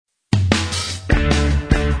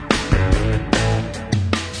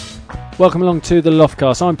Welcome along to the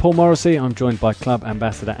Loftcast. I'm Paul Morrissey. I'm joined by Club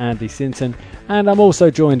Ambassador Andy Sinton, and I'm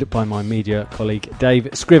also joined by my media colleague Dave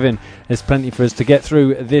Scriven. There's plenty for us to get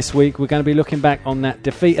through this week. We're going to be looking back on that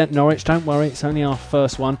defeat at Norwich. Don't worry, it's only our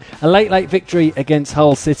first one. A late victory against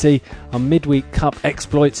Hull City, on midweek cup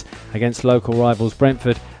exploits against local rivals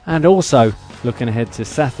Brentford, and also looking ahead to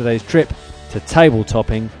Saturday's trip to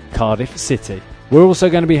table-topping Cardiff City. We're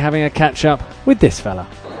also going to be having a catch-up with this fella.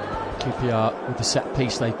 QPR with the set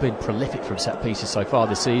piece. They've been prolific from set pieces so far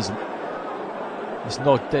this season. He's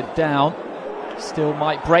nodded it down. Still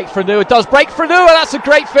might break for Onuoha. It does break for Onuoha. That's a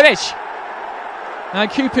great finish. And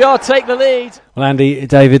QPR take the lead. Well, Andy,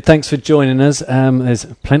 David, thanks for joining us. There's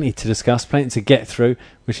plenty to discuss, plenty to get through,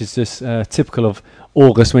 which is just typical of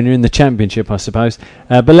August when you're in the Championship, I suppose.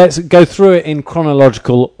 But let's go through it in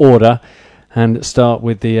chronological order and start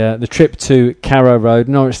with the trip to Carrow Road,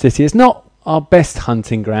 Norwich City. It's not our best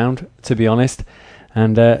hunting ground, to be honest,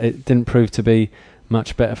 and it didn't prove to be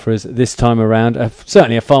much better for us this time around.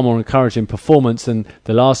 Certainly a far more encouraging performance than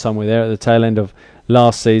the last time we were there at the tail end of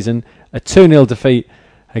last season. A 2-0 defeat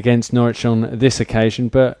against Norwich on this occasion,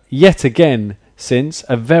 but yet again since,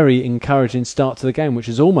 a very encouraging start to the game, which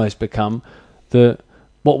has almost become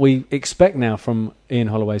what we expect now from Ian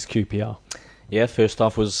Holloway's QPR. Yeah, first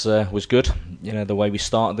half was good. You know, the way we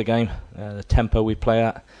started the game, the tempo we play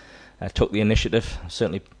at. Took the initiative,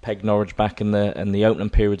 certainly pegged Norwich back in the opening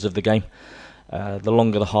periods of the game. The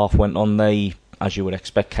longer the half went on, they, as you would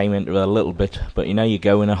expect, came into it a little bit. But you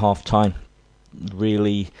go in at half time,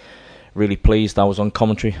 really, really pleased. I was on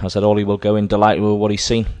commentary. I said Ollie will go in delighted with what he's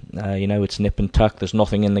seen. It's nip and tuck. There's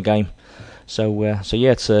nothing in the game. So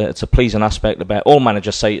yeah, it's a pleasing aspect about. All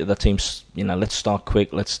managers say to the teams, let's start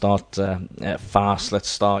quick, let's start fast, let's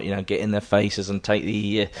start, get in their faces and take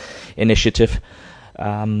the initiative.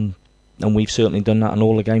 And we've certainly done that in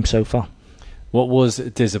all the games so far. What was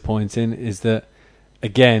disappointing is that,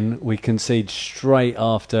 again, we concede straight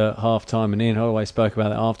after half-time, and Ian Holloway spoke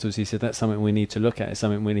about it afterwards. He said that's something we need to look at, it's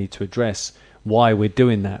something we need to address, why we're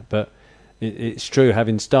doing that. But it's true,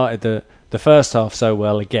 having started the first half so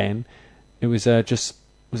well again, it was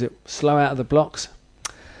was it slow out of the blocks?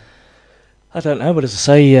 I don't know, but as I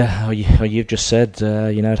say, you've just said,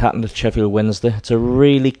 it happened at Sheffield Wednesday. It's a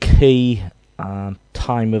really key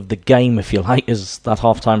time of the game, if you like, is that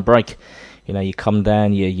half-time break. You come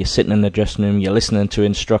down, you're sitting in the dressing room, you're listening to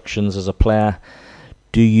instructions as a player.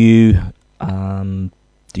 Do you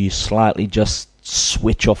slightly just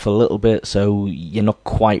switch off a little bit so you're not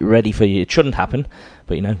quite ready for you? It shouldn't happen,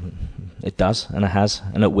 but it does, and it has,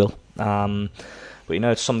 and it will. But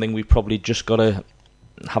it's something we probably just got to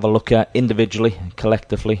have a look at individually,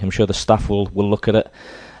 collectively. I'm sure the staff will look at it.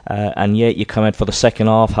 And yet you come out for the second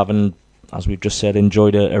half having, as we've just said,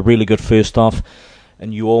 enjoyed a really good first half,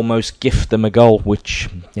 and you almost gift them a goal, which,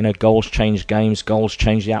 goals change games, goals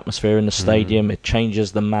change the atmosphere in the stadium, it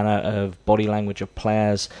changes the manner of body language of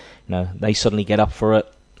players, they suddenly get up for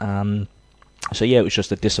it. So yeah, it was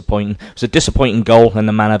just a disappointing goal in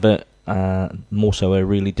the manner of it, more so a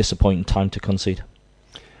really disappointing time to concede.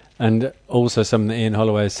 And also something that Ian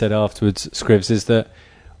Holloway has said afterwards, Scrivs, is that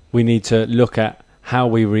we need to look at how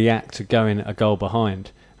we react to going a goal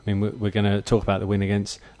behind. I mean, we're going to talk about the win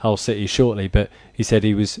against Hull City shortly, but he said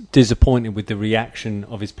he was disappointed with the reaction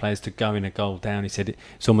of his players to going a goal down. He said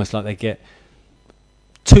it's almost like they get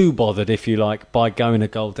too bothered, if you like, by going a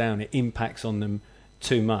goal down. It impacts on them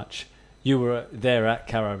too much. You were there at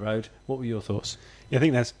Carrow Road. What were your thoughts? Yeah, I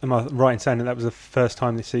think am I right in saying that was the first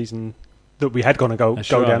time this season that we had gone a goal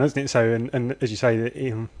down, isn't it? So, and as you say, that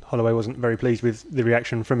Ian Holloway wasn't very pleased with the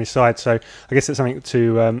reaction from his side. So, I guess it's something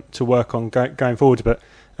to work on going forward. But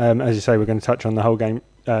as you say, we're going to touch on the whole game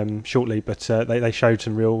shortly. But they showed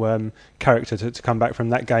some real character to come back from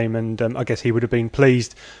that game, and I guess he would have been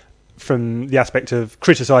pleased from the aspect of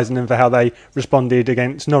criticising them for how they responded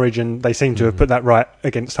against Norwich, and they seem to have put that right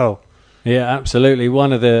against Hull. Yeah, absolutely.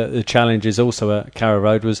 One of the challenges also at Carrow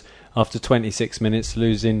Road was after 26 minutes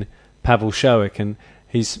losing Pavel Szowick, and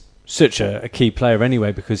he's such a key player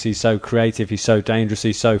anyway because he's so creative, he's so dangerous,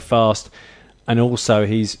 he's so fast, and also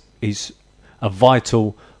he's a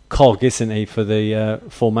vital cog, isn't he, for the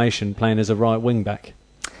formation, playing as a right wing back.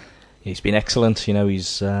 He's been excellent.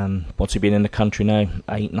 He's what's he been in the country now?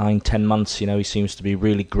 8, 9, 10 months. He seems to be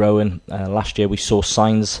really growing. Last year we saw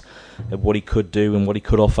signs of what he could do and what he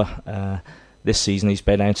could offer. This season he's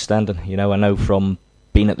been outstanding. I know from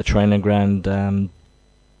being at the training ground,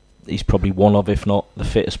 he's probably one of, if not the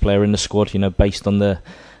fittest player in the squad. Based on the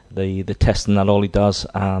testing that Ollie does.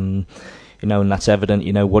 and that's evident.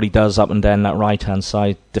 What he does up and down that right hand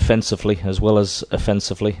side defensively as well as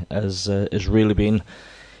offensively has really been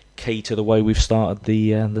key to the way we've started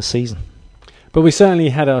the season. But we certainly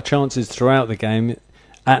had our chances throughout the game.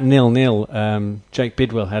 At 0-0, Jake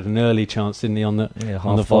Bidwell had an early chance, didn't he, on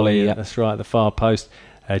the volley? Yeah. That's right, at the far post.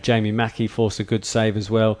 Jamie Mackie forced a good save as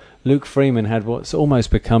well. Luke Freeman had what's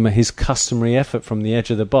almost become his customary effort from the edge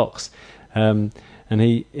of the box, and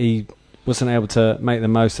he wasn't able to make the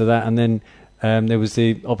most of that. And then there was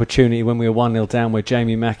the opportunity when we were 1-0 down, where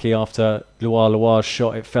Jamie Mackie, after Luar's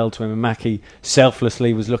shot, it fell to him, and Mackie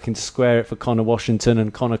selflessly was looking to square it for Connor Washington,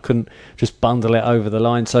 and Connor couldn't just bundle it over the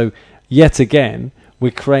line. So yet again,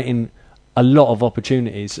 we're creating a lot of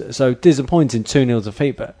opportunities. So disappointing 2-0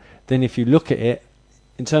 defeat, but then if you look at it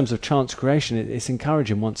in terms of chance creation, it's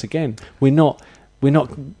encouraging once again. We're not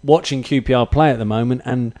watching QPR play at the moment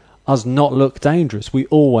and us not look dangerous. We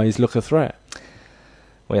always look a threat.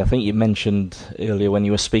 Well, I think you mentioned earlier when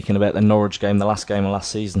you were speaking about the Norwich game, the last game of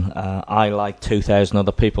last season, I, like 2,000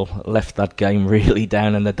 other people, left that game really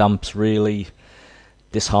down in the dumps, really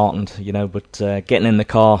disheartened, but getting in the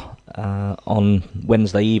car on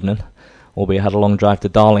Wednesday evening, albeit I had a long drive to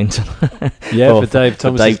Darlington. For Dave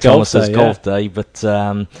Thomas's golf day. But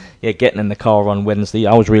getting in the car on Wednesday,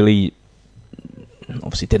 I was really,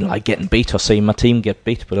 obviously didn't like getting beat or seeing my team get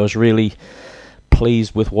beat, but I was really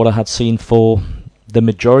pleased with what I had seen for the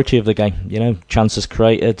majority of the game. Chances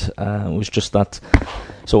created. It was just that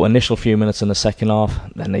sort of initial few minutes in the second half.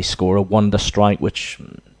 Then they score a wonder strike, which,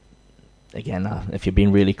 again, if you're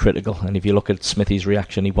being really critical, and if you look at Smithy's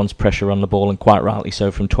reaction, he wants pressure on the ball, and quite rightly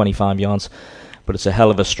so, from 25 yards. But it's a hell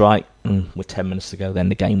of a strike, and with 10 minutes to go, then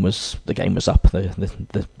the game was up.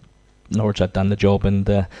 The Norwich had done the job, and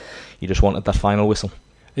you just wanted that final whistle.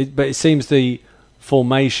 But it seems the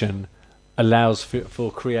formation allows for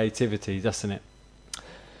creativity, doesn't it?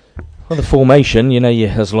 Well, the formation,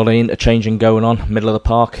 there's a lot of interchanging going on. Middle of the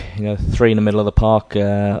park, 3 in the middle of the park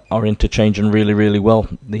are interchanging really, really well.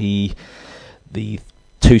 The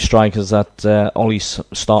 2 strikers that Ollie's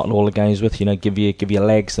starting all the games with, give you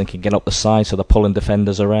legs and can get up the side, so they're pulling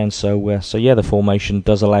defenders around. So the formation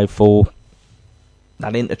does allow for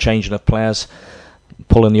that interchanging of players,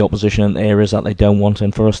 pulling the opposition in areas that they don't want,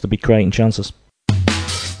 and for us to be creating chances.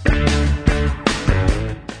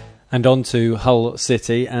 And on to Hull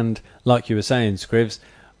City, and like you were saying, Scrivs,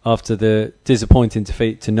 after the disappointing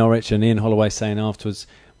defeat to Norwich, and Ian Holloway saying afterwards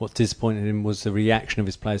what disappointed him was the reaction of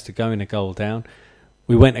his players to going a goal down.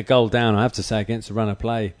 We went a goal down, I have to say, against the run of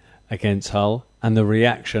play against Hull, and the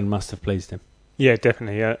reaction must have pleased him. Yeah,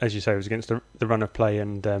 definitely. As you say, it was against the run of play,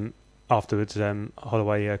 and afterwards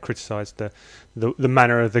Holloway criticised the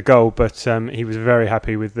manner of the goal, but he was very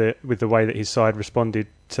happy with the way that his side responded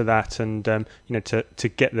to that, and to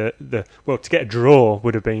get to get a draw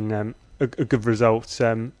would have been a good result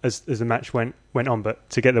as the match went on, but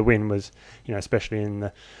to get the win was, especially in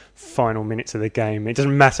the final minutes of the game, it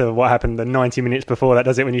doesn't matter what happened the 90 minutes before that,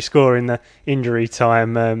 does it? When you score in the injury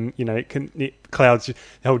time, it clouds the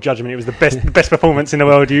whole judgment. It was the best performance in the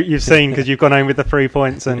world you've seen, because you've gone home with the 3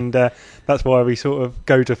 points, and that's why we sort of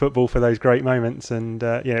go to football, for those great moments. And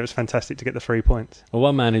it was fantastic to get the 3 points. Well,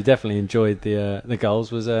 one man who definitely enjoyed the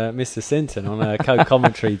goals was Mr. Sinton on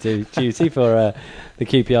co-commentary duty for the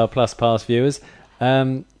QPR Plus Pass viewers.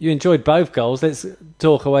 You enjoyed both goals. Let's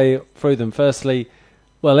talk away through them. Firstly,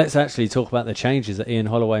 let's actually talk about the changes that Ian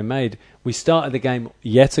Holloway made. We started the game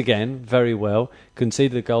yet again very well,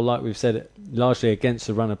 conceded a goal, like we've said, largely against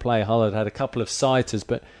the run of play. Hull had a couple of sighters,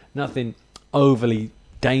 but nothing overly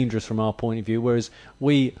dangerous from our point of view, whereas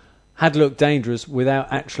we had looked dangerous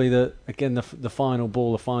without actually the final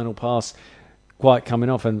ball, the final pass quite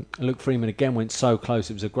coming off. And Luke Freeman again went so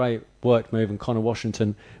close. It was a great work move, and Connor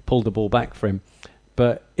Washington pulled the ball back for him.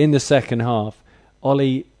 But in the second half,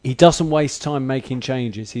 Ollie, he doesn't waste time making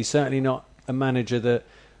changes. He's certainly not a manager that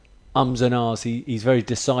ums and ahs. He's very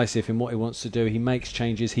decisive in what he wants to do. He makes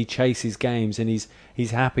changes. He chases games, and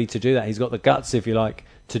he's happy to do that. He's got the guts, if you like,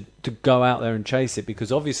 to go out there and chase it,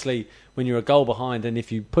 because obviously when you're a goal behind, and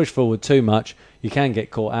if you push forward too much, you can get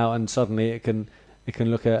caught out, and suddenly it can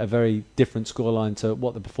look at a very different scoreline to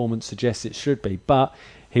what the performance suggests it should be. But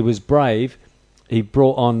he was brave. He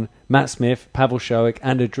brought on Matt Smith, Pavel Showick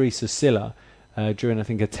and Idrissa Silla during, I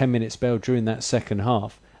think, a 10-minute spell during that second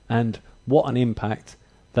half. And what an impact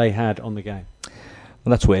they had on the game. Well,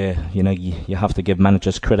 that's where, you have to give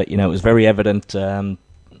managers credit. It was very evident.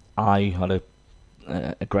 I had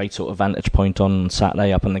a great sort of vantage point on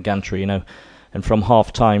Saturday up in the gantry, and from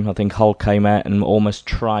half-time, I think Hull came out and almost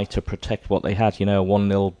tried to protect what they had. A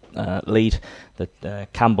 1-0 lead.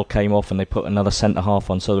 That Campbell came off and they put another centre-half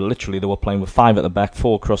on. So literally they were playing with 5 at the back,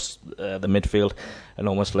 4 across the midfield, and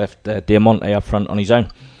almost left Diamante up front on his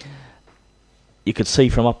own. You could see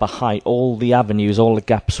from upper height all the avenues, all the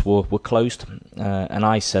gaps were closed, and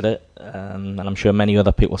I said it, and I'm sure many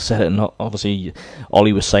other people said it, and obviously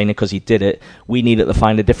Ollie was saying it because he did it. We needed to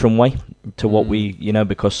find a different way to what we,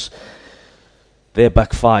 because their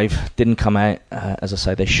back 5 didn't come out. As I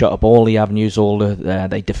say, they shut up all the avenues,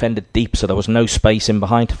 they defended deep, so there was no space in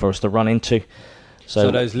behind for us to run into. So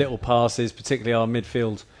those little passes, particularly our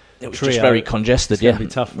midfield it was trio, just very congested. It's going to be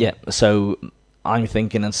tough. Yeah. So I'm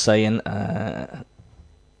thinking and saying that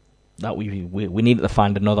we needed to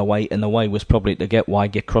find another way, and the way was probably to get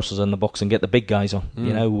crosses in the box and get the big guys on.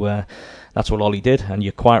 That's what Ollie did, and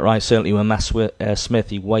you're quite right. Certainly with Matt Smith,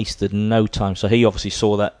 he wasted no time. So he obviously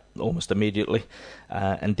saw that almost immediately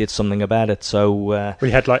and did something about it. So he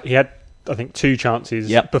had I think 2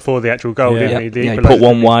 chances before the actual goal, didn't he? He put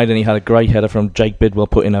one wide, and he had a great header from Jake Bidwell,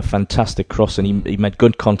 put in a fantastic cross, and he made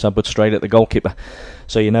good contact, but straight at the goalkeeper.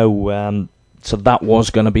 So so that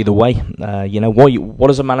was going to be the way. What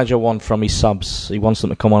does a manager want from his subs? He wants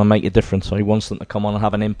them to come on and make a difference, or he wants them to come on and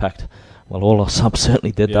have an impact. Well, all our subs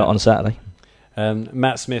certainly did that on Saturday.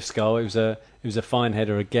 Matt Smith's goal, it was a fine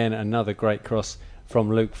header again, another great cross from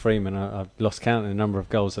Luke Freeman. I've lost count of the number of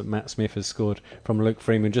goals that Matt Smith has scored from Luke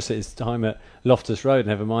Freeman just at his time at Loftus Road.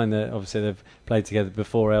 Never mind that obviously they've played together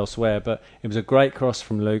before elsewhere, but it was a great cross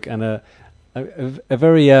from Luke and a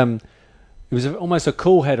very it was almost a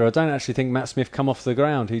cool header. I don't actually think Matt Smith come off the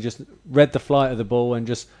ground. He just read the flight of the ball and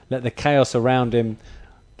just let the chaos around him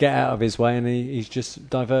get out of his way, and he's just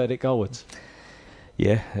diverted it goalwards.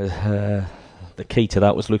 Yeah, the key to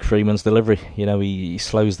that was Luke Freeman's delivery. He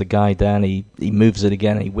slows the guy down, he moves it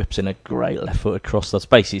again, and he whips in a great left-footed cross. That's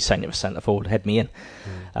basically saying to a centre-forward, head me in.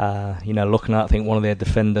 Looking at, I think one of their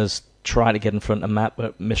defenders tried to get in front of Matt,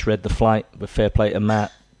 but misread the flight. But fair play to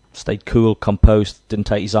Matt, stayed cool, composed, didn't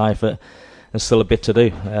take his eye off it, and still a bit to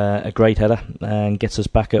do. A great header, and gets us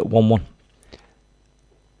back at 1-1.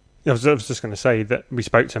 I was just going to say that we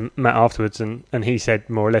spoke to Matt afterwards, and he said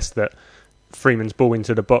more or less that Freeman's ball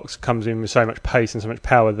into the box comes in with so much pace and so much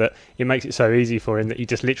power that it makes it so easy for him that he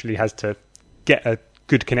just literally has to get a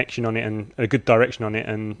good connection on it and a good direction on it,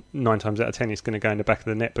 and 9 times out of 10 it's going to go in the back of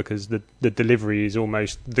the net because the delivery is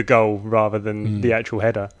almost the goal rather than the actual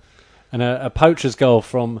header. And a poacher's goal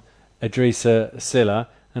from Idrissa Silla,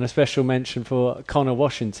 and a special mention for Connor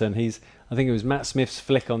Washington. I think it was Matt Smith's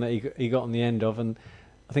flick on that he got on the end of, and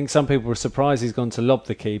I think some people were surprised he's gone to lob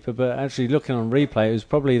the keeper, but actually looking on replay, it was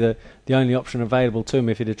probably the only option available to him.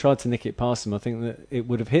 If he'd have tried to nick it past him, I think that it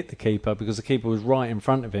would have hit the keeper because the keeper was right in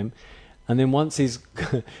front of him. And then once he's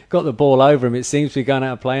got the ball over him, it seems to be going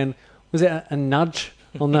out of play. And was it a nudge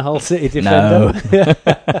on the whole City defender? No,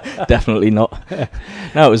 definitely not.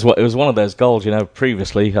 No, it was one of those goals.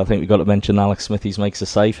 Previously, I think we got to mention Alex Smithies makes a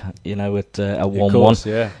save. At 1-1.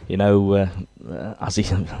 Yeah.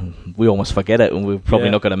 We almost forget it, and we're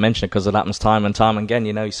probably not going to mention it because it happens time and time again.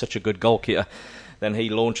 He's such a good goalkeeper. Then he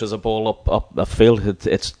launches a ball up the field.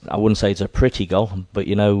 It's I wouldn't say it's a pretty goal, but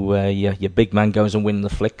your big man goes and wins the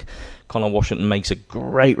flick. Connor Washington makes a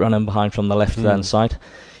great run in behind from the left-hand side.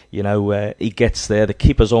 He gets there. The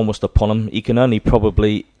keeper's almost upon him. He can only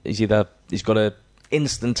he's got a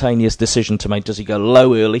instantaneous decision to make. Does he go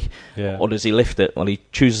low early, or does he lift it? Well, he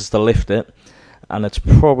chooses to lift it, and it's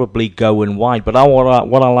probably going wide. But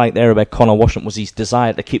what I like there about Connor Washington was his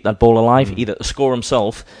desire to keep that ball alive, either to score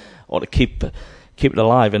himself or to keep it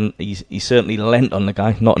alive, and he certainly lent on the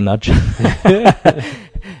guy, not a nudge.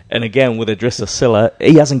 And again, with Idrissa Silla,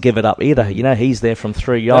 he hasn't given up either. He's there from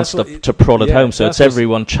 3 yards to prod it home. So it's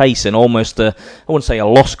everyone chasing, almost I wouldn't say a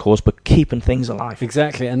lost cause, but keeping things alive.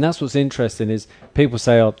 Exactly, and that's what's interesting is people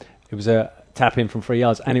say, it was a tap in from 3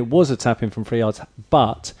 yards, and it was a tap in from 3 yards.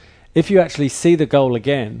 But if you actually see the goal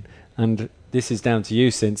again, and this is down to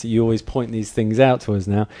you since you always point these things out to us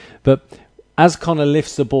now, but as Connor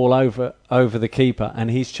lifts the ball over the keeper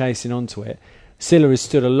and he's chasing onto it, Silla is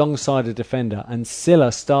stood alongside a defender, and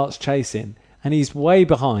Silla starts chasing, and he's way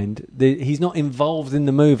behind. He's not involved in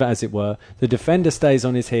the move, as it were. The defender stays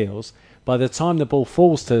on his heels. By the time the ball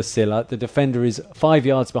falls to Silla, the defender is 5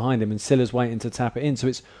 yards behind him, and Silla's waiting to tap it in. So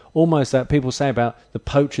it's almost that people say about the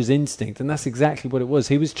poacher's instinct, and that's exactly what it was.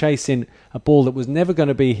 He was chasing a ball that was never going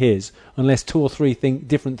to be his unless 2 or 3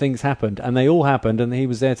 different things happened, and they all happened, and he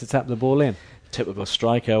was there to tap the ball in. Typical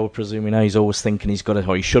striker, I would presume. He's always thinking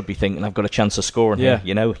or he should be thinking, I've got a chance of scoring here.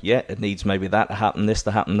 It needs maybe that to happen, this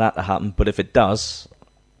to happen, that to happen. But if it does,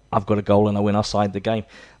 I've got a goal and I win our side the game.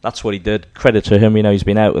 That's what he did. Credit to him. He's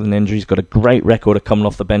been out with an injury. He's got a great record of coming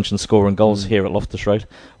off the bench and scoring goals here at Loftus Road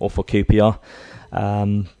or for QPR.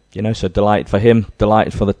 So delighted for him,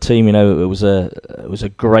 delighted for the team. It was a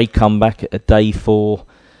great comeback, a day for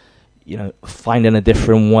finding a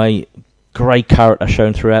different way. Great character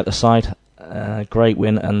shown throughout the side. Great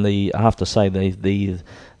win, and I have to say the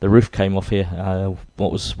roof came off here.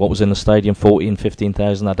 What was in the stadium, 14,000,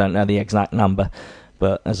 15,000. I don't know the exact number,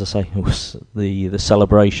 but as I say, it was the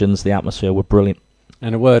celebrations, the atmosphere were brilliant.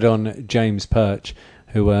 And a word on James Perch,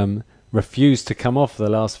 who refused to come off the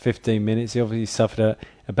last 15 minutes. He obviously suffered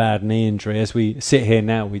a bad knee injury. As we sit here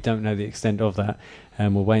now, we don't know the extent of that,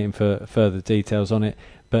 and we're waiting for further details on it.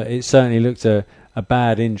 But it certainly looked a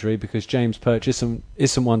bad injury, because James Perch isn't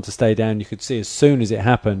one to stay down. You could see as soon as it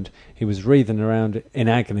happened, he was wreathing around in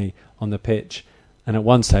agony on the pitch. And at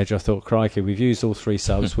one stage I thought, crikey, we've used all three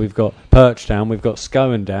subs. We've got Perch down, we've got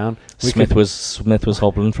Scowen down. Smith was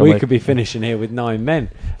hobbling from we could be finishing here with 9 men.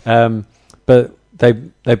 But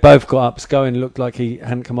they both got up. Scowen looked like he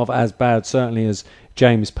hadn't come off as bad, certainly, as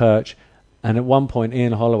James Perch. And at one point,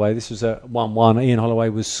 Ian Holloway, this was a 1-1, Ian Holloway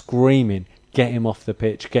was screaming, get him off the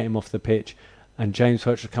pitch, get him off the pitch. And James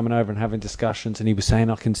Perch was coming over and having discussions, and he was saying,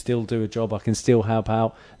 I can still do a job, I can still help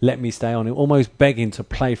out, let me stay on. Almost begging to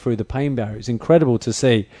play through the pain barrier. It's incredible to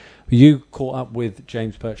see. You caught up with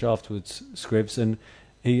James Perch afterwards, Scribs, and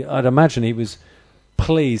I'd imagine he was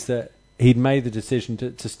pleased that he'd made the decision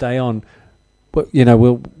to stay on. But,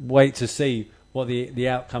 we'll wait to see what the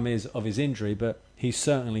outcome is of his injury, but he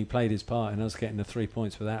certainly played his part in us getting the 3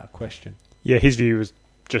 points without a question. Yeah, his view was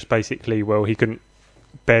just basically, he couldn't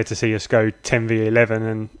bear to see us go 10v11,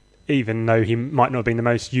 and even though he might not have been the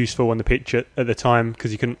most useful on the pitch at the time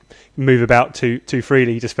because he couldn't move about too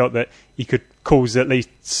freely, he just felt that he could cause at least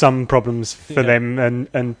some problems for them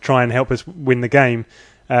and try and help us win the game.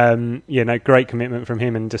 Great commitment from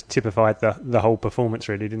him, and just typified the whole performance,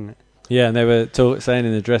 really, didn't it? Yeah, and they were saying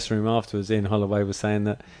in the dressing room afterwards, Ian Holloway was saying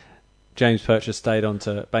that James Perch has stayed on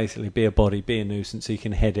to basically be a body, be a nuisance. He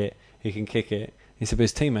can head it, he can kick it. He said, but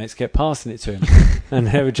his teammates kept passing it to him. And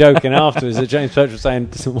they were joking afterwards that James Perch was saying,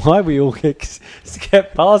 why were you all kept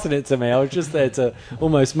passing it to me? I was just there to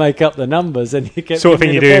almost make up the numbers, and you kept sort of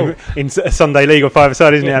thing you do in a Sunday league or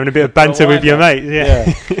five-a-side, isn't it? Having a bit of banter with your mate.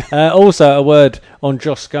 Yeah. Also, a word on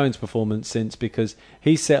Josh Scowen's performance since, because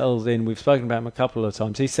he settled in. We've spoken about him a couple of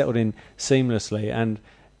times. He settled in seamlessly, and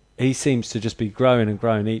he seems to just be growing and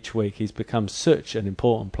growing each week. He's become such an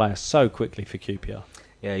important player so quickly for QPR.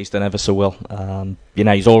 Yeah, he's done ever so well.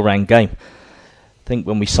 He's all-round game. I think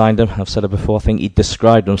when we signed him, I've said it before, I think he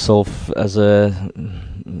described himself as a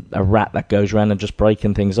rat that goes around and just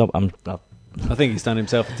breaking things up. I think he's done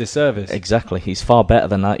himself a disservice. Exactly. He's far better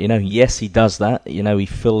than that. Yes, he does that. He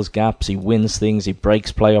fills gaps, he wins things, he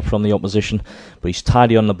breaks play up from the opposition, but he's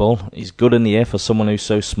tidy on the ball. He's good in the air for someone who's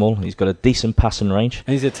so small. He's got a decent passing range.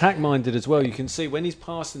 And he's attack-minded as well. You can see when he's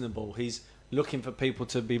passing the ball, he's looking for people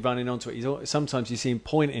to be running onto it. Sometimes you see him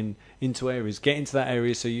pointing into areas, get into that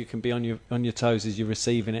area so you can be on your toes as you're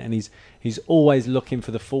receiving it. And he's always looking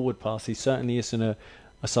for the forward pass. He certainly isn't a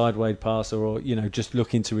sideways passer or just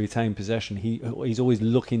looking to retain possession. He's always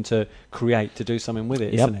looking to create, to do something with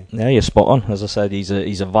it, isn't he? Yeah, you're spot on. As I said, he's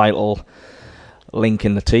a vital link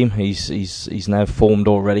in the team. He's now formed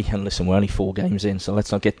already. And listen, we're only 4 games in, so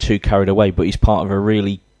let's not get too carried away. But he's part of a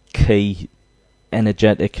really key,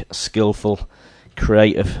 energetic, skillful,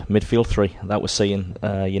 creative midfield three that we're seeing,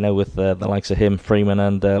 with the likes of him, Freeman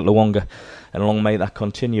and Luonga, and long may that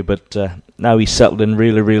continue. But now he's settled in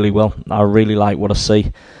really, really well. I really like what I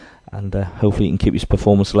see, and hopefully he can keep his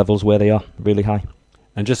performance levels where they are, really high.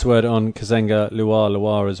 And just a word on Kazenga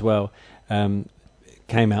Luar as well.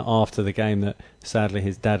 Came out after the game that sadly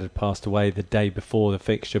his dad had passed away the day before the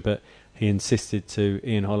fixture, but he insisted to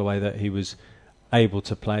Ian Holloway that he was able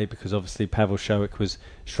to play because obviously Pavel Showik was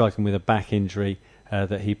striking with a back injury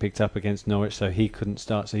that he picked up against Norwich, so he couldn't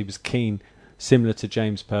start. So he was keen, similar to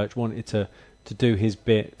James Perch, wanted to do his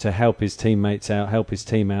bit to help his teammates out, help his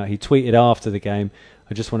team out. He tweeted after the game,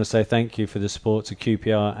 I just want to say thank you for the support to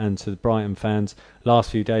QPR and to the Brighton fans.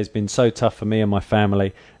 Last few days been so tough for me and my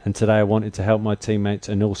family, and today I wanted to help my teammates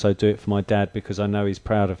and also do it for my dad because I know he's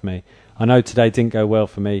proud of me. I know today didn't go well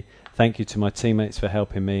for me. Thank you to my teammates for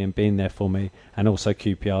helping me and being there for me, and also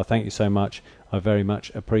QPR. Thank you so much. I very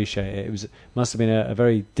much appreciate it. It must have been a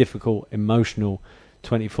very difficult, emotional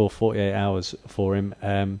 24, 48 hours for him.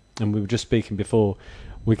 And we were just speaking before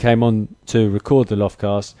we came on to record the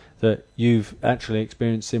Loftcast that you've actually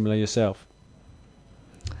experienced similar yourself.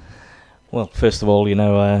 Well, first of all,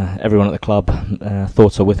 everyone at the club,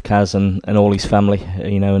 thoughts are with Kaz and all his family,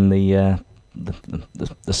 in the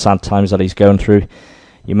the sad times that he's going through.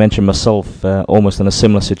 You mentioned myself, almost in a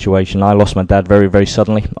similar situation. I lost my dad very, very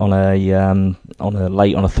suddenly on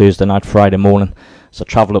a Thursday night, Friday morning. So I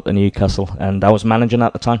travelled up to Newcastle, and I was managing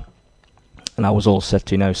at the time, and I was all set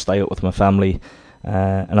to stay up with my family.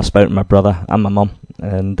 And I spoke to my brother and my mum,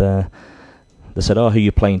 and they said, "Oh, who are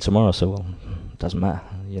you playing tomorrow?" I said, "Well, it doesn't matter,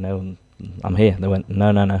 I'm here." They went,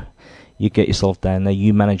 No, you get yourself down there,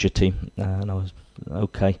 you manage your team. And I was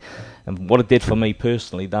okay. And what it did for me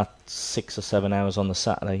personally, that 6 or 7 hours on the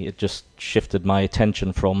Saturday, it just shifted my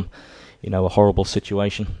attention from a horrible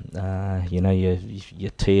situation,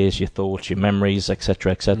 your tears, your thoughts, your memories,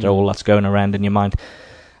 etc., all that's going around in your mind.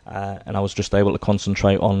 And I was just able to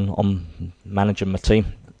concentrate on managing my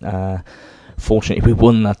team. Fortunately, we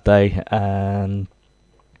won that day, and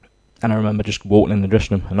I remember just walking in the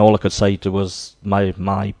dressing room, and all I could say to was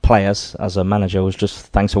my players as a manager was just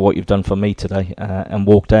thanks for what you've done for me today, and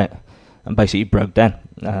walked out and basically broke down.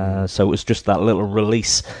 So it was just that little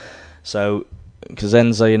release. So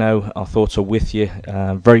Cosenza, our thoughts are with you.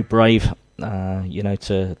 Very brave,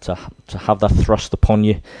 to have that thrust upon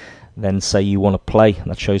you. Then say you want to play.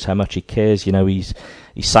 That shows how much he cares. He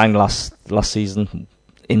sang last season.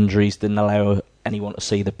 Injuries didn't allow anyone to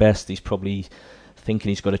see the best. He's probably thinking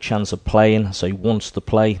he's got a chance of playing, so he wants to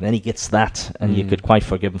play. Then he gets that, and you could quite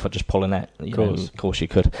forgive him for just pulling out. Of course you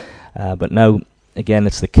could. But no, again,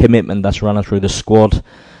 it's the commitment that's running through the squad,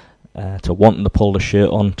 to wanting to pull the shirt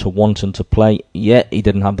on, to wanting to play. Yeah, he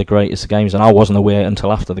didn't have the greatest games, and I wasn't aware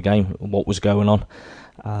until after the game what was going on.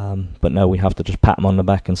 But no, we have to just pat him on the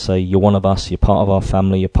back and say, you're one of us, you're part of our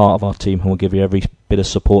family, you're part of our team, and we'll give you every bit of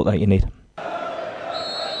support that you need.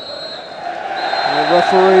 The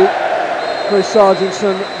referee, Chris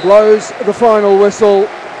Sargentson, blows the final whistle.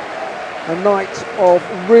 A night of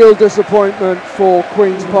real disappointment for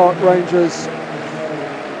Queen's Park Rangers.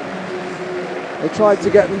 They tried to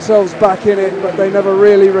get themselves back in it, but they never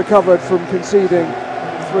really recovered from conceding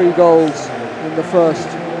 3 goals in the first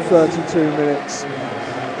 32 minutes.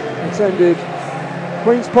 It's ended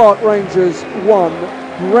Queen's Park Rangers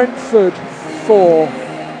 1, Brentford 4.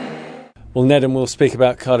 Well, Nedum, we'll speak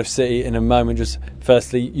about Cardiff City in a moment. Just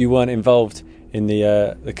firstly, you weren't involved in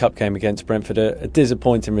the cup game against Brentford. A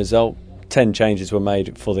disappointing result. 10 changes were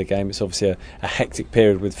made for the game. It's obviously a hectic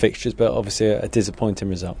period with fixtures, but obviously a disappointing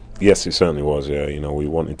result. Yes, it certainly was. Yeah, we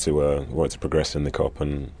wanted to progress in the cup,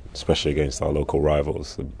 and especially against our local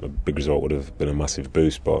rivals, a big result would have been a massive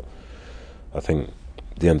boost. But I think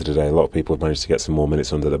at the end of the day, a lot of people have managed to get some more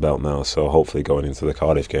minutes under the belt now. So hopefully, going into the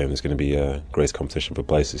Cardiff game, there's going to be a great competition for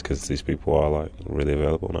places because these people are really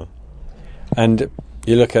available now. And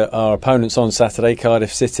you look at our opponents on Saturday,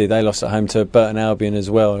 Cardiff City, they lost at home to Burton Albion as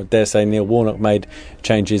well. I dare say Neil Warnock made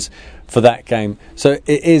changes for that game. So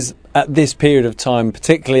it is at this period of time,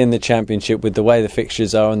 particularly in the Championship, with the way the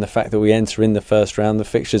fixtures are and the fact that we enter in the first round, the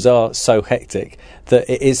fixtures are so hectic that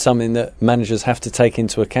it is something that managers have to take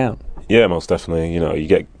into account. Yeah, most definitely.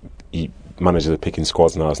 Managers are picking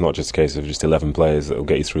squads now. It's not just a case of just 11 players that will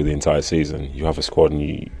get you through the entire season. You have a squad, and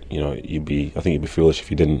you'd be foolish if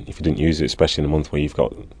you didn't use it, especially in a month where you've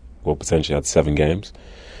got potentially had 7 games,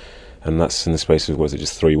 and that's in the space of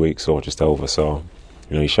just 3 weeks or just over. So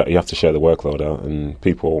you have to share the workload out, and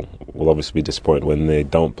people will obviously be disappointed when they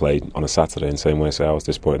don't play on a Saturday. In the same way, say I was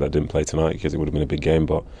disappointed I didn't play tonight because it would have been a big game.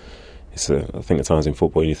 But I think at times in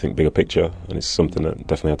football you think bigger picture, and it's something that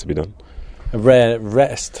definitely had to be done. A rare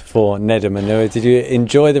rest for Nedum Onuoha. Did you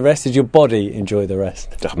enjoy the rest? Did your body enjoy the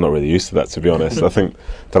rest? I'm not really used to that, to be honest. I think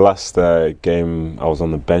the last game I was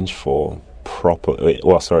on the bench for I think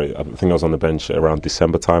I was on the bench around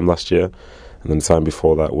December time last year, and then the time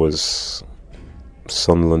before that was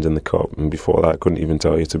Sunderland in the Cup, and before that I couldn't even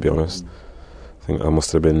tell you, to be honest. I think I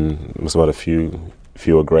must have had a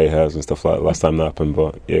fewer grey hairs and stuff like that last time that happened.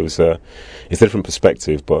 But it's a different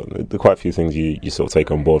perspective, but there are quite a few things you sort of take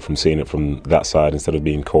on board from seeing it from that side instead of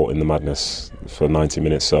being caught in the madness for 90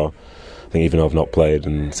 minutes. So I think even though I've not played,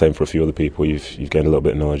 and same for a few other people, you've gained a little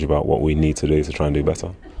bit of knowledge about what we need to do to try and do better.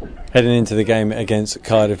 Heading into the game against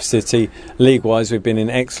Cardiff City, league-wise we've been in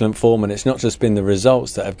excellent form, and it's not just been the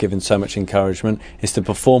results that have given so much encouragement, it's the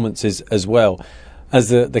performances as well. As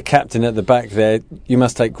the captain at the back there, you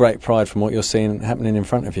must take great pride from what you're seeing happening in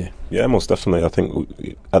front of you. Yeah, most definitely. I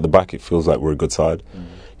think at the back it feels like we're a good side.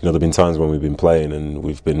 There have been times when we've been playing and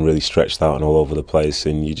we've been really stretched out and all over the place,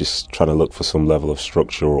 and you're just trying to look for some level of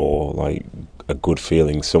structure or a good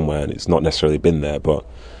feeling somewhere, and it's not necessarily been there. But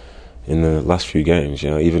in the last few games,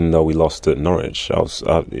 even though we lost at Norwich,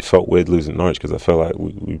 it felt weird losing at Norwich because I felt like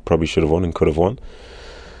we probably should have won and could have won.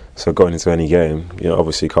 So going into any game,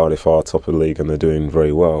 obviously Cardiff are top of the league and they're doing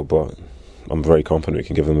very well, but I'm very confident we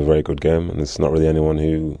can give them a very good game, and there's not really anyone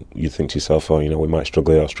who you think to yourself, oh, we might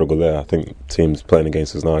struggle here or struggle there. I think teams playing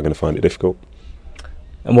against us now are going to find it difficult.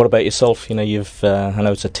 And what about yourself? You've I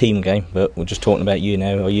know it's a team game, but we're just talking about you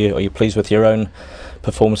now. Are you pleased with your own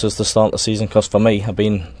performances to start the season? Because for me, I've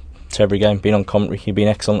been to every game, been on commentary. You've been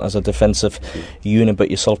excellent as a defensive unit,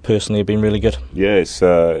 but yourself personally have been really good. Yeah, it's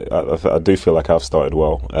I do feel like I've started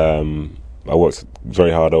well. I worked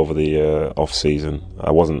very hard over the off season.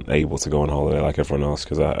 I wasn't able to go on holiday like everyone else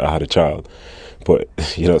because I had a child, but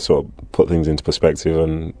sort of put things into perspective.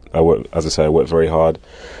 And I worked very hard.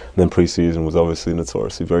 And then pre-season was obviously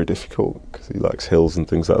notoriously very difficult because he likes hills and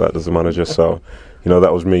things like that as a manager. So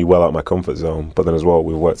that was me well out of my comfort zone. But then as well,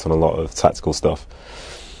 we worked on a lot of tactical stuff,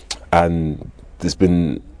 and there have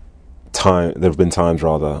been times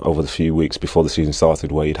over the few weeks before the season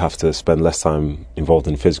started where you'd have to spend less time involved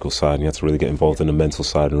in the physical side, and you had to really get involved in the mental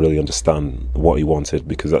side and really understand what you wanted,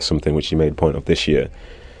 because that's something which you made a point of this year,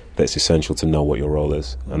 that it's essential to know what your role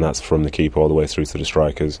is, and that's from the keeper all the way through to the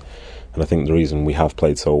strikers. And I think the reason we have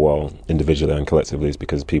played so well individually and collectively is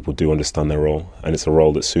because people do understand their role, and it's a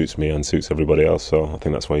role that suits me and suits everybody else. So I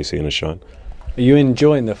think that's why you're seeing us shine. Are you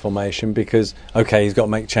enjoying the formation? Because, okay, he's got to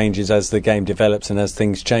make changes as the game develops and as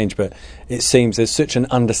things change, but it seems there's such an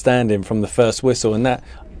understanding from the first whistle, and that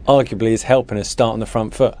arguably is helping us start on the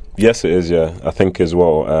front foot. Yes, it is, yeah. I think as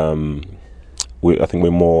well, I think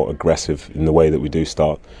we're more aggressive in the way that we do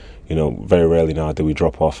start. Very rarely now do we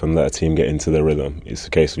drop off and let a team get into their rhythm. It's a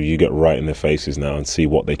case of you get right in their faces now and see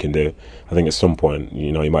what they can do. I think at some point,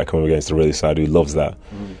 you might come up against a really side who loves that.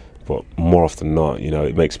 But more often than not,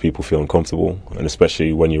 it makes people feel uncomfortable. And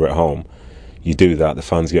especially when you're at home, you do that, the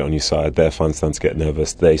fans get on your side, their fans start to get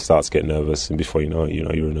nervous, they start to get nervous, and before you know it,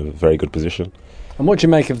 you're in a very good position. And what do you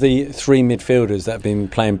make of the three midfielders that have been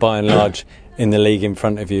playing by and large in the league in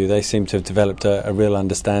front of you? They seem to have developed a real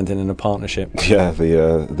understanding and a partnership. Yeah,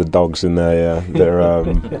 the dogs in there, they're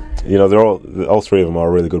they're all three of them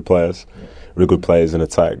are really good players in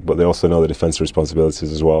attack, but they also know the defensive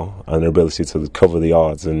responsibilities as well, and their ability to cover the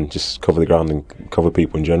yards and just cover the ground and cover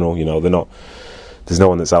people in general. There's no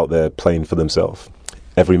one that's out there playing for themselves.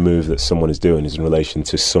 Every move that someone is doing is in relation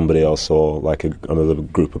to somebody else or like another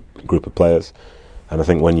group of players. And I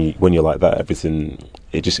think when you're like that, everything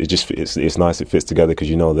it's nice. It fits together because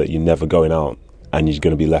you know that you're never going out and you're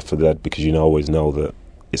going to be left for dead, because you always know that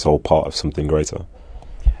it's all part of something greater.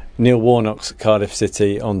 Neil Warnock's Cardiff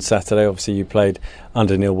City on Saturday. Obviously, you played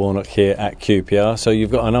under Neil Warnock here at QPR, so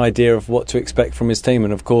you've got an idea of what to expect from his team,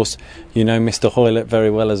 and of course, Mr. Hoylett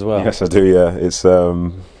very well as well. Yes, I do. Yeah, it's.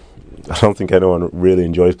 I don't think anyone really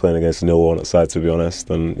enjoys playing against the Neil Warnock side, to be honest.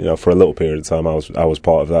 And for a little period of time, I was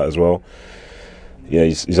part of that as well. Yeah,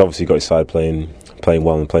 he's obviously got his side playing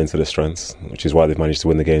well and playing to their strengths, which is why they've managed to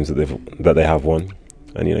win the games that they have won.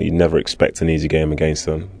 And you never expect an easy game against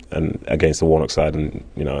them and against the Warnock side. And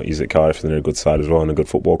he's at Cardiff and they're a good side as well and a good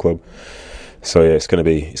football club. So yeah, it's going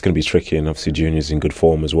to be tricky, and obviously Junior's in good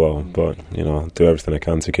form as well. But I'll do everything I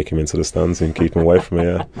can to kick him into the stands and keep him away from me.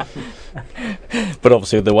 Yeah. But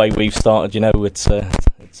obviously the way we've started, it's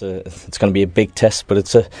going to be a big test, but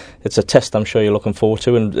it's a test I'm sure you're looking forward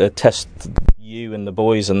to, and a test you and the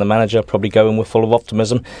boys and the manager probably going with full of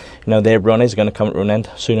optimism. Their run is going to come to an end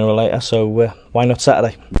sooner or later, so why not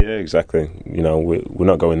Saturday? Yeah, exactly. We're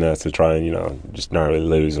not going there to try and just narrowly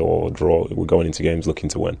lose or draw. We're going into games looking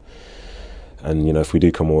to win. And if we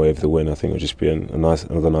do come away with the win, I think it'll just be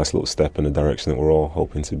another nice little step in the direction that we're all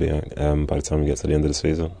hoping to be at by the time we get to the end of the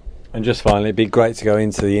season. And just finally, it'd be great to go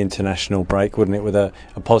into the international break, wouldn't it, with a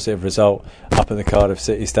positive result up at the Cardiff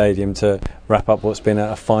City Stadium to wrap up what's been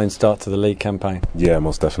a fine start to the league campaign. Yeah,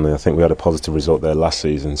 most definitely. I think we had a positive result there last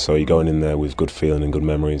season, so you're going in there with good feeling and good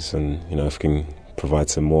memories, and if we can provide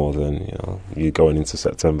some more, then you're going into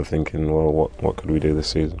September thinking, well, what could we do this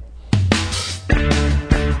season?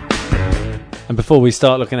 And before we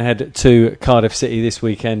start looking ahead to Cardiff City this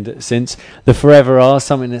weekend, since the Forever are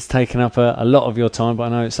something that's taken up a lot of your time, but I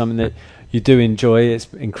know it's something that you do enjoy. It's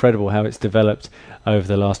incredible how it's developed over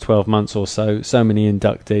the last 12 months or so. So many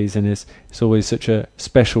inductees, and it's always such a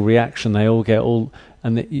special reaction they all get.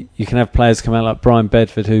 And you can have players come out like Brian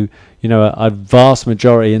Bedford, who a vast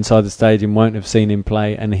majority inside the stadium won't have seen him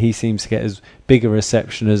play, and he seems to get as big a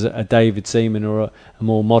reception as a David Seaman or a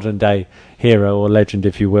more modern day hero or legend,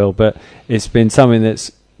 if you will. But it's been something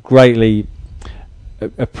that's greatly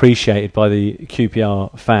appreciated by the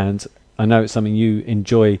QPR fans. I know it's something you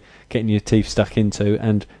enjoy getting your teeth stuck into.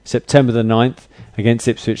 And September the 9th against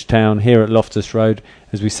Ipswich Town here at Loftus Road,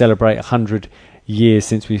 as we celebrate 100 years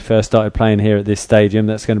since we first started playing here at this stadium.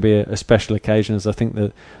 That's going to be a special occasion, as I think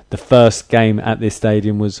the first game at this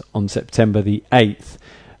stadium was on September the 8th.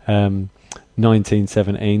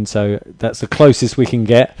 1917. So that's the closest we can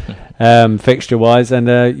get fixture-wise. And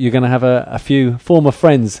you're going to have a few former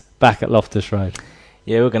friends back at Loftus Road.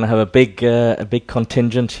 Yeah, we're going to have a big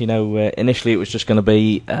contingent. Initially it was just going to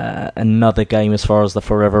be another game as far as the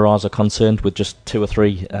Forever R's are concerned, with just 2 or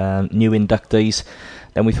 3 new inductees.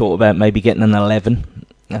 Then we thought about maybe getting an 11.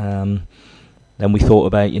 Then we thought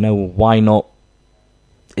about, why not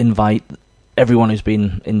invite everyone who's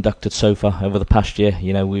been inducted so far over the past year.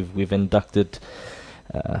 We've inducted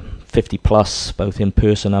 50 plus, both in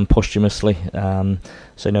person and posthumously.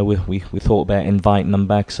 We thought about inviting them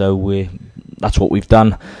back. So that's what we've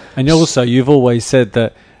done. And also, you've always said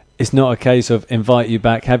that it's not a case of invite you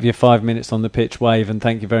back, have your 5 minutes on the pitch, wave, and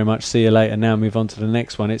thank you very much, see you later, now move on to the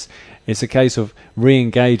next one. It's a case of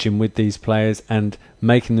re-engaging with these players and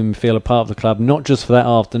making them feel a part of the club, not just for that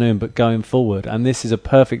afternoon, but going forward. And this is a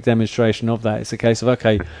perfect demonstration of that. It's a case of,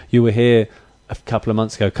 okay, you were here a couple of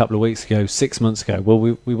months ago, a couple of weeks ago, 6 months ago. Well,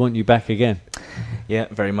 we want you back again. Yeah,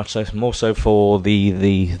 very much so. More so for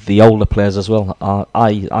the older players as well.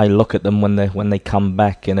 I look at them when they come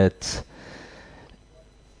back, and it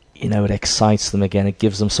excites them again. It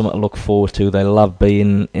gives them something to look forward to. They love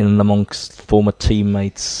being in amongst former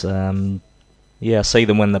teammates. I see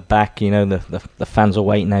them when they're back. The fans are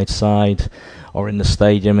waiting outside, or in the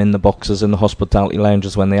stadium, in the boxes, in the hospitality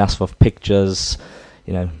lounges when they ask for pictures.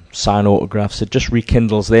 Sign autographs. It just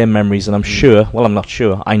rekindles their memories, and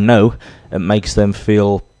I know it makes them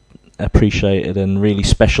feel appreciated and really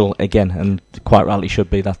special again, and quite rightly should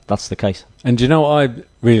be. That's the case. And do you know what I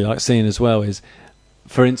really like seeing as well is,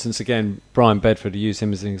 for instance, again, Brian Bedford, to use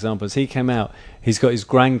him as an example, as he came out, he's got his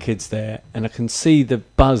grandkids there, and I can see the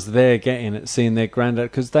buzz they're getting at seeing their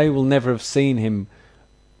granddad, because they will never have seen him,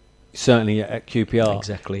 certainly at QPR,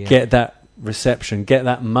 exactly, yeah. Get that reception, get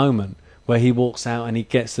that moment where he walks out and he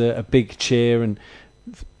gets a big cheer, and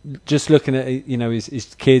just looking at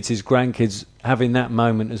his kids, his grandkids having that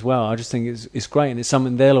moment as well. I just think it's great, and it's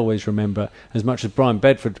something they'll always remember. As much as Brian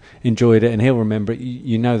Bedford enjoyed it and he'll remember it,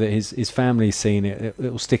 you know that his family's seen it.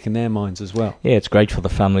 It'll stick in their minds as well. Yeah, it's great for the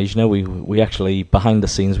families. We actually, behind the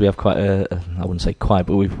scenes, we have quite I wouldn't say quite,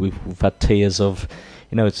 but we've had tears of,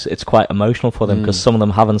 it's quite emotional for them, because some of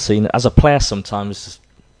them haven't seen it. As a player, sometimes,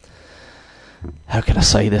 how can I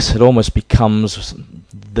say this? It almost becomes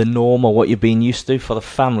the norm, or what you've been used to, for the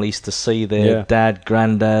families to see their dad,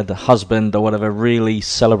 granddad, husband, or whatever really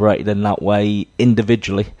celebrated in that way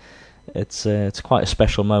individually. It's quite a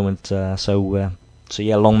special moment. So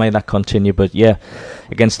long may that continue. But yeah,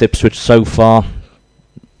 against Ipswich so far,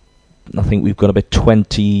 I think we've got about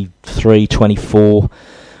 23, 24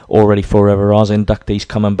 already Forever R's inductees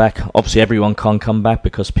coming back. Obviously, everyone can't come back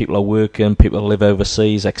because people are working, people live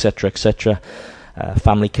overseas, etc., etc.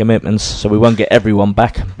 Family commitments, so we won't get everyone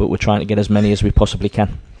back, but we're trying to get as many as we possibly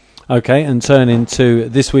can. Okay, and turning to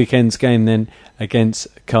this weekend's game then against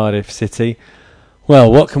Cardiff City.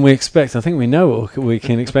 Well, what can we expect? I think we know what we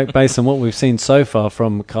can expect based on what we've seen so far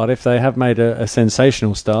from Cardiff. They have made a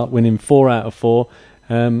sensational start, winning 4 out of 4.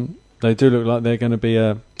 They do look like they're going to be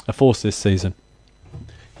a force this season.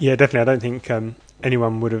 Yeah, definitely. I don't think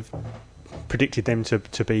anyone would have predicted them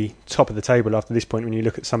to be top of the table after this point, when you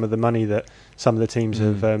look at some of the money that some of the teams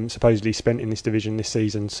have supposedly spent in this division this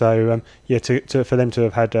season. So, for them to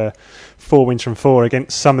have had 4 wins from 4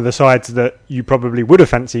 against some of the sides that you probably would have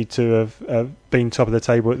fancied to have been top of the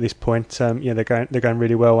table at this point, they're going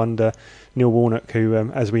really well under Neil Warnock, who,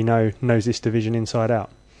 as we know, knows this division inside out.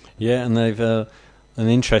 Yeah, and they've an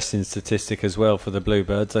interesting statistic as well for the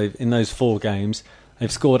Bluebirds. In those 4 games,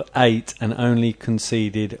 they've scored 8 and only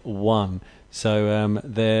conceded 1. So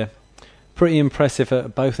they're pretty impressive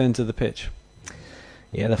at both ends of the pitch.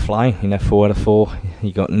 Yeah, they're flying. 4 out of 4.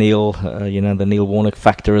 You got Neil, the Neil Warnock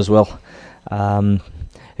factor as well.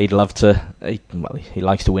 He'd love to. He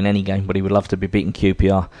likes to win any game, but he would love to be beating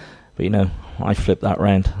QPR. But I flip that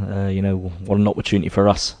round. What an opportunity for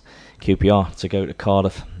us, QPR, to go to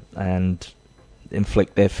Cardiff and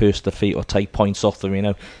inflict their first defeat or take points off them,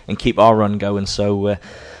 and keep our run going. So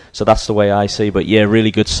that's the way I see. But yeah,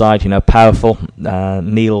 really good side, powerful.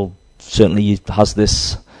 Neil certainly has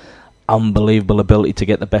this unbelievable ability to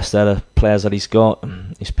get the best out of players that he's got.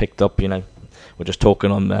 He's picked up, we're just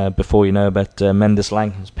talking on before, about Mendes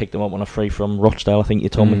Lang. He's picked him up on a free from Rochdale, I think you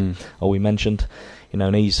told me, or we mentioned,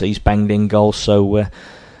 and he's banged in goals. So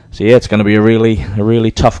yeah, it's going to be a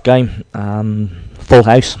really tough game. Full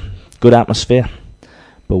house, good atmosphere.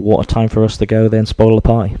 But what a time for us to go there and spoil the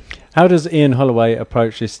party. How does Ian Holloway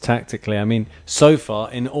approach this tactically? I mean, so far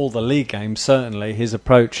in all the league games, certainly his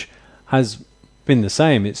approach has been the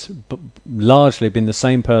same. It's largely been the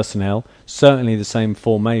same personnel, certainly the same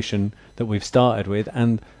formation that we've started with,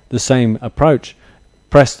 and the same approach.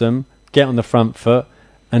 Press them, get on the front foot,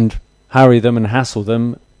 and harry them and hassle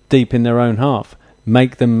them deep in their own half.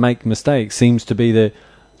 Make them make mistakes seems to be the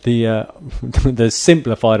the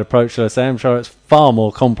simplified approach, shall I say. I'm sure it's far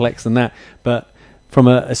more complex than that, but from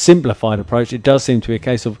a simplified approach, it does seem to be a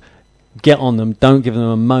case of get on them, don't give them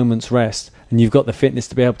a moment's rest, and you've got the fitness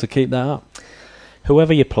to be able to keep that up.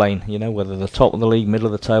 Whoever you're playing, whether the top of the league, middle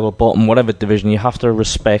of the table, bottom, whatever division, you have to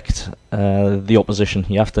respect the opposition.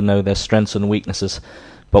 You have to know their strengths and weaknesses.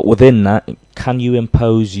 But within that, can you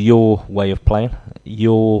impose your way of playing,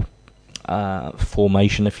 your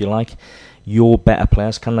formation, if you like, your better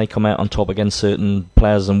players? Can they come out on top against certain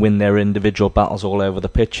players and win their individual battles all over the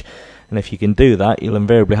pitch? And if you can do that, you'll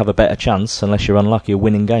invariably have a better chance, unless you're unlucky, of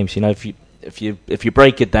winning games. If you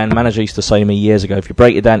break it down, the manager used to say to me years ago, if you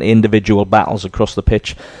break it down to individual battles across the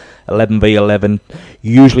pitch, 11v11,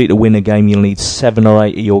 usually to win a game you'll need 7 or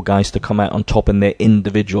 8 of your guys to come out on top in their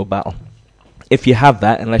individual battle. If you have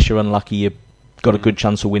that, unless you're unlucky, you've got a good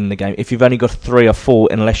chance of winning the game. If you've only got 3 or 4,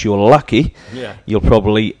 unless you're lucky, you'll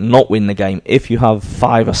probably not win the game. If you have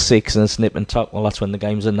 5 or 6 and a snip and tuck, well, that's when the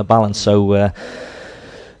game's in the balance.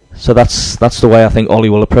 So that's the way I think Ollie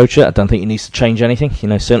will approach it. I don't think he needs to change anything.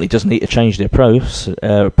 Certainly doesn't need to change the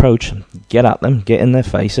approach. Get at them, get in their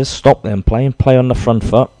faces, stop them playing, play on the front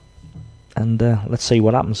foot, and let's see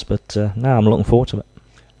what happens. But now I'm looking forward to it.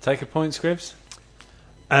 Take a point, Scribs?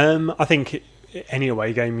 I think any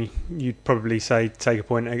away game, you'd probably say take a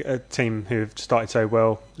point. A team who have started so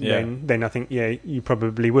well, then I think you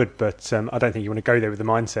probably would. But I don't think you want to go there with the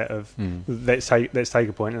mindset of let's take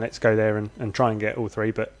a point and let's go there and try and get all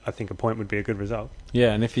 3. But I think a point would be a good result.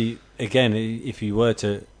 Yeah, and if you were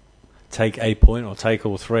to take a point or take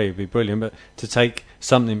all 3, it'd be brilliant. But to take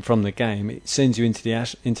something from the game, it sends you into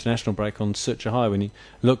the international break on such a high. When you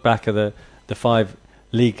look back at the 5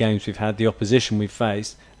 league games we've had, the opposition we've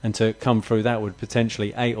faced, and to come through that would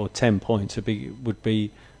potentially 8 or 10 points would be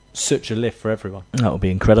such a lift for everyone. That would be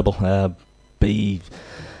incredible. Be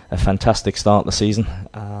a fantastic start to the season.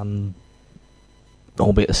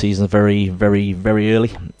 Albeit the season's very, very, very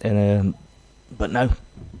early. But no,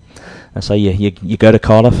 I say you go to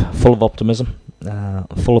Cardiff full of optimism,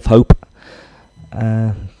 full of hope.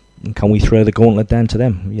 And can we throw the gauntlet down to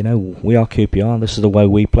them? We are QPR. This is the way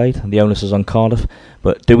we played. The onus is on Cardiff.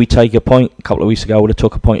 But do we take a point? A couple of weeks ago, I would have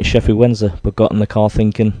took a point at Sheffield Wednesday, but got in the car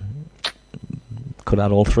thinking, could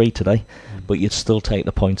have had all 3 today. But you'd still take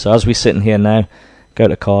the point. So as we're sitting here now, go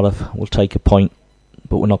to Cardiff, we'll take a point,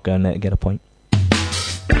 but we're not going there to get a point.